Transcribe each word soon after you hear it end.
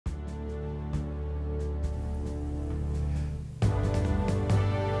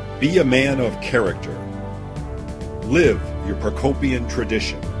Be a man of character. Live your Procopian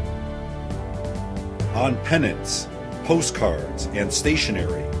tradition. On pennants, postcards, and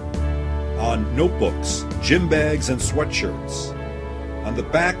stationery. On notebooks, gym bags, and sweatshirts. On the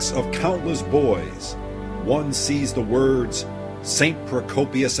backs of countless boys, one sees the words St.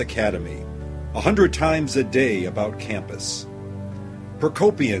 Procopius Academy 100 times a day about campus.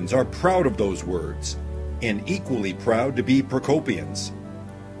 Procopians are proud of those words, and equally proud to be Procopians.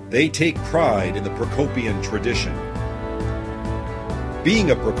 They take pride in the Procopian tradition.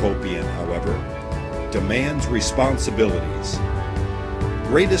 Being a Procopian, however, demands responsibilities.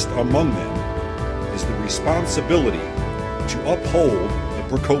 Greatest among them is the responsibility to uphold the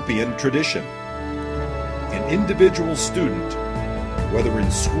Procopian tradition. An individual student, whether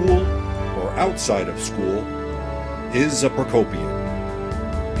in school or outside of school, is a Procopian,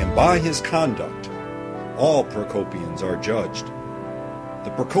 and by his conduct, all Procopians are judged. The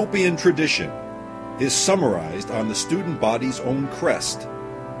Procopian tradition is summarized on the student body's own crest,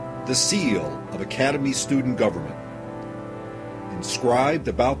 the seal of Academy student government. Inscribed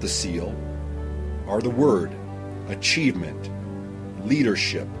about the seal are the word achievement,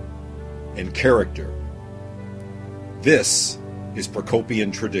 leadership, and character. This is Procopian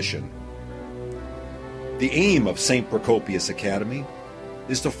tradition. The aim of St. Procopius Academy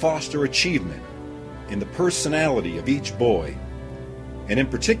is to foster achievement in the personality of each boy, and in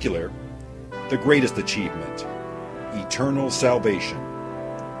particular, the greatest achievement, eternal salvation.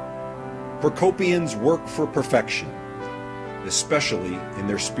 Procopians work for perfection, especially in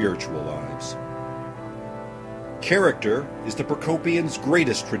their spiritual lives. Character is the Procopian's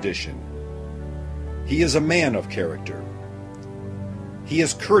greatest tradition. He is a man of character. He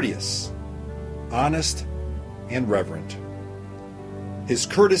is courteous, honest, and reverent. His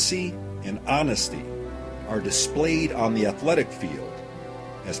courtesy and honesty are displayed on the athletic field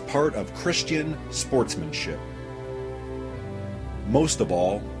as part of Christian sportsmanship. Most of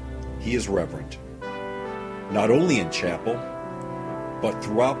all, he is reverent, not only in chapel, but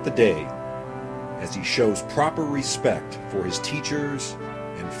throughout the day, as he shows proper respect for his teachers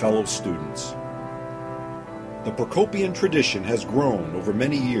and fellow students. The Procopian tradition has grown over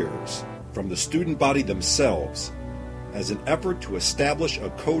many years from the student body themselves as an effort to establish a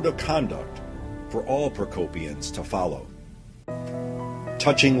code of conduct for all Procopians to follow.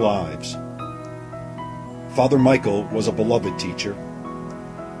 Touching lives. Father Michael was a beloved teacher.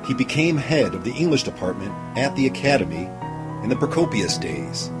 He became head of the English department at the Academy in the Procopius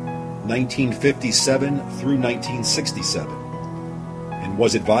days, 1957 through 1967, and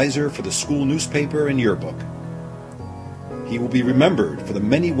was advisor for the school newspaper and yearbook. He will be remembered for the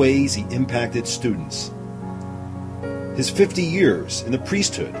many ways he impacted students. His 50 years in the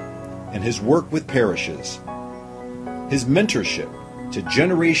priesthood and his work with parishes, his mentorship to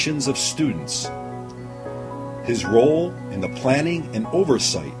generations of students, his role in the planning and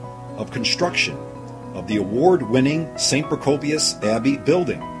oversight of construction of the award-winning St. Procopius Abbey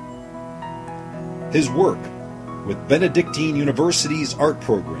building, his work with Benedictine University's art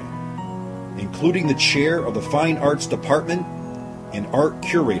program, including the chair of the Fine Arts Department and art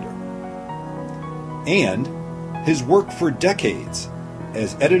curator, and his work for decades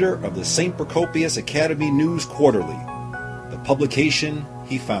as editor of the St. Procopius Academy News Quarterly, the publication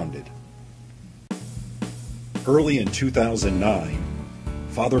he founded. Early in 2009,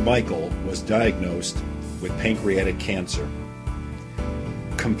 Father Michael was diagnosed with pancreatic cancer.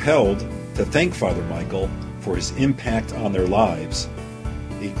 Compelled to thank Father Michael for his impact on their lives,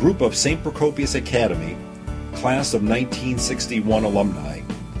 a group of St. Procopius Academy, class of 1961 alumni,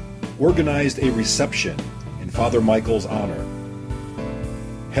 organized a reception in Father Michael's honor.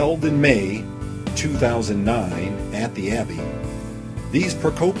 Held in May 2009 at the Abbey, these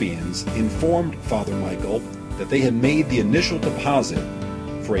Procopians informed Father Michael that they had made the initial deposit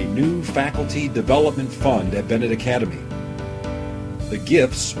for a new faculty development fund at Benet Academy. The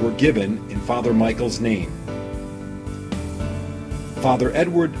gifts were given in Father Michael's name. Father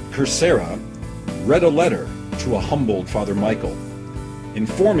Edward Cursera read a letter to a humbled Father Michael,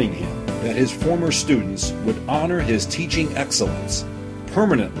 informing him that his former students would honor his teaching excellence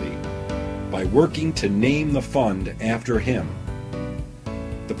permanently by working to name the fund after him.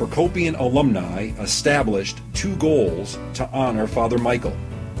 The Procopian alumni established 2 goals to honor Father Michael.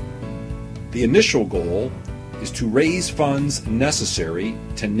 The initial goal is to raise funds necessary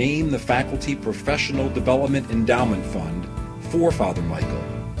to name the Faculty Professional Development Endowment Fund for Father Michael.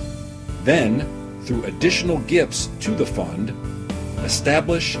 Then, through additional gifts to the fund,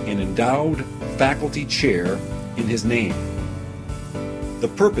 establish an endowed faculty chair in his name. The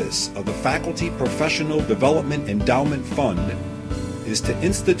purpose of the Faculty Professional Development Endowment Fund is to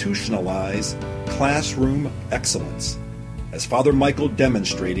institutionalize classroom excellence, as Father Michael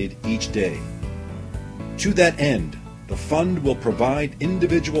demonstrated each day. To that end, the fund will provide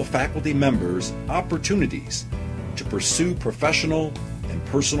individual faculty members opportunities to pursue professional and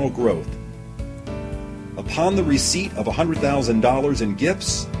personal growth. Upon the receipt of $100,000 in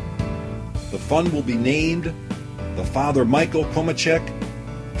gifts, the fund will be named the Father Michael Komacek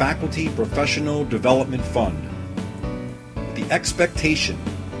Faculty Professional Development Fund, with the expectation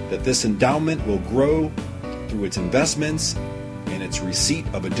that this endowment will grow through its investments and its receipt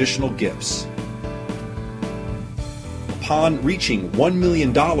of additional gifts. Upon reaching $1 million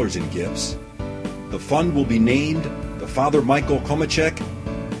in gifts, the fund will be named the Father Michael Komacek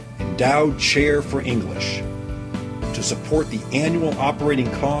Endowed Chair for English to support the annual operating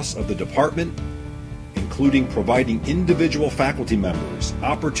costs of the department, including providing individual faculty members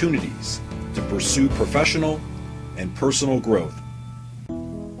opportunities to pursue professional and personal growth.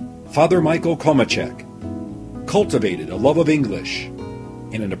 Father Michael Komacek cultivated a love of English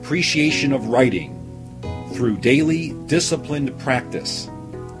and an appreciation of writing through daily disciplined practice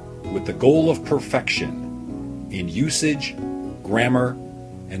with the goal of perfection in usage, grammar,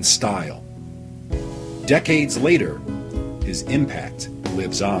 and style. Decades later, his impact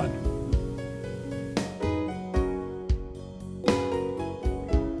lives on.